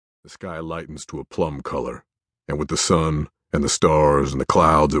The sky lightens to a plum color, and with the sun and the stars and the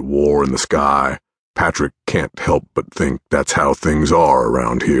clouds at war in the sky, Patrick can't help but think that's how things are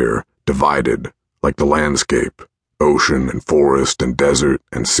around here, divided, like the landscape, ocean and forest and desert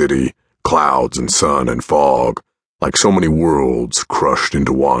and city, clouds and sun and fog, like so many worlds crushed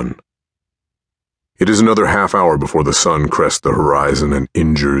into one. It is another half hour before the sun crests the horizon and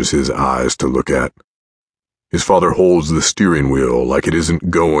injures his eyes to look at. His father holds the steering wheel like it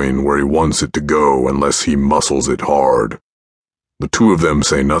isn't going where he wants it to go unless he muscles it hard. The two of them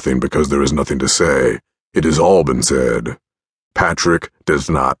say nothing because there is nothing to say. It has all been said. Patrick does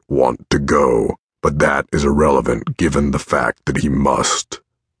not want to go, but that is irrelevant given the fact that he must.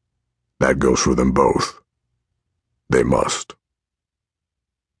 That goes for them both. They must.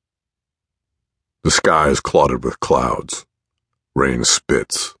 The sky is clotted with clouds. Rain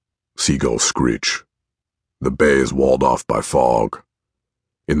spits. Seagulls screech. The bay is walled off by fog.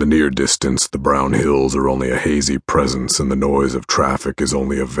 In the near distance, the brown hills are only a hazy presence and the noise of traffic is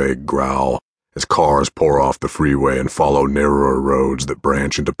only a vague growl as cars pour off the freeway and follow narrower roads that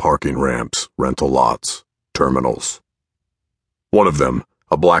branch into parking ramps, rental lots, terminals. One of them,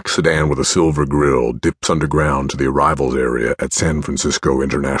 a black sedan with a silver grille, dips underground to the arrivals area at San Francisco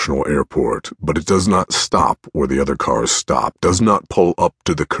International Airport, but it does not stop where the other cars stop, does not pull up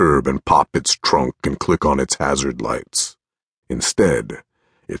to the curb and pop its trunk and click on its hazard lights. Instead,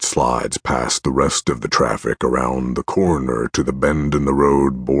 it slides past the rest of the traffic around the corner to the bend in the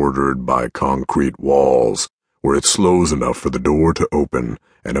road bordered by concrete walls, where it slows enough for the door to open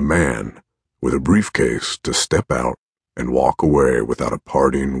and a man, with a briefcase, to step out and walk away without a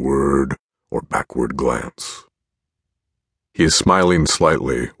parting word or backward glance. He is smiling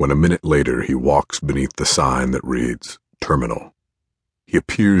slightly when a minute later he walks beneath the sign that reads, Terminal. He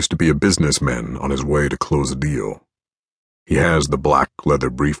appears to be a businessman on his way to close a deal. He has the black leather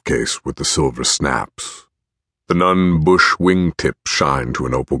briefcase with the silver snaps. The nun bush wingtips shine to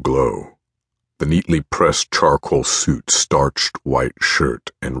an opal glow. The neatly pressed charcoal suit, starched white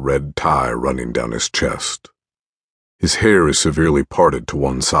shirt, and red tie running down his chest. His hair is severely parted to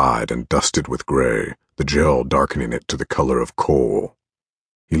one side and dusted with gray, the gel darkening it to the color of coal.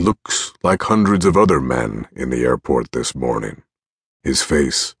 He looks like hundreds of other men in the airport this morning. His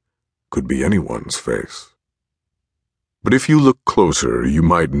face could be anyone's face. But if you look closer, you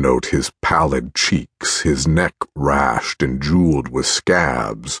might note his pallid cheeks, his neck rashed and jeweled with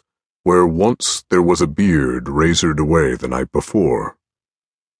scabs, where once there was a beard razored away the night before.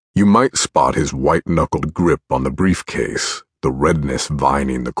 You might spot his white-knuckled grip on the briefcase, the redness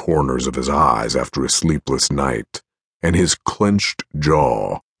vining the corners of his eyes after a sleepless night, and his clenched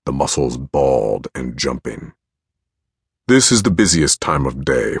jaw, the muscles balled and jumping. This is the busiest time of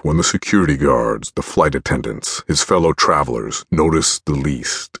day when the security guards, the flight attendants, his fellow travelers notice the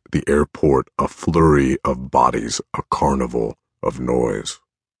least, the airport a flurry of bodies, a carnival of noise.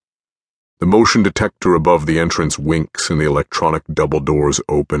 The motion detector above the entrance winks and the electronic double doors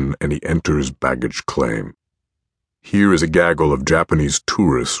open and he enters baggage claim. Here is a gaggle of Japanese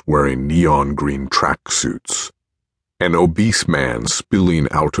tourists wearing neon green tracksuits, an obese man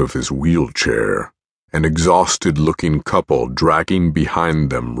spilling out of his wheelchair, an exhausted-looking couple dragging behind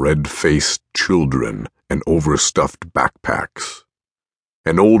them red-faced children and overstuffed backpacks,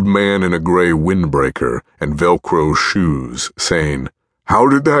 an old man in a gray windbreaker and Velcro shoes saying, How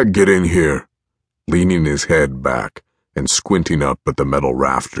did that get in here? Leaning his head back and squinting up at the metal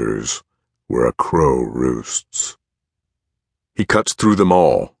rafters where a crow roosts. He cuts through them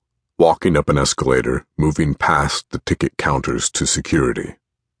all, walking up an escalator, moving past the ticket counters to security.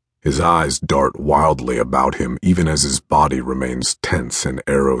 His eyes dart wildly about him even as his body remains tense and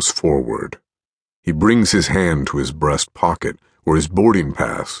arrows forward. He brings his hand to his breast pocket where his boarding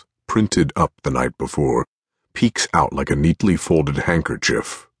pass, printed up the night before, peeks out like a neatly folded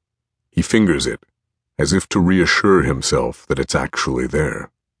handkerchief. He fingers it, as if to reassure himself that it's actually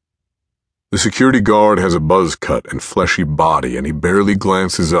there. The security guard has a buzz cut and fleshy body, and he barely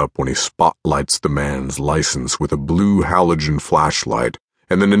glances up when he spotlights the man's license with a blue halogen flashlight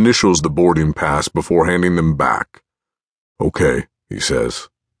and then initials the boarding pass before handing them back. Okay, he says,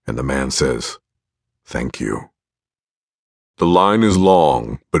 and the man says, Thank you. The line is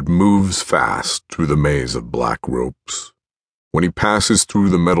long, but moves fast through the maze of black ropes. When he passes through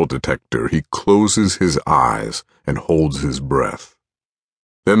the metal detector, he closes his eyes and holds his breath.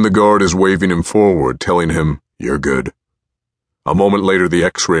 Then the guard is waving him forward, telling him, You're good. A moment later, the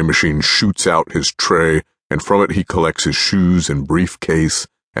X-ray machine shoots out his tray, and from it he collects his shoes and briefcase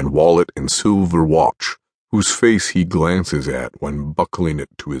and wallet and silver watch, whose face he glances at when buckling it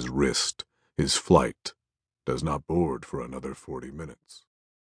to his wrist. His flight does not board for another 40 minutes.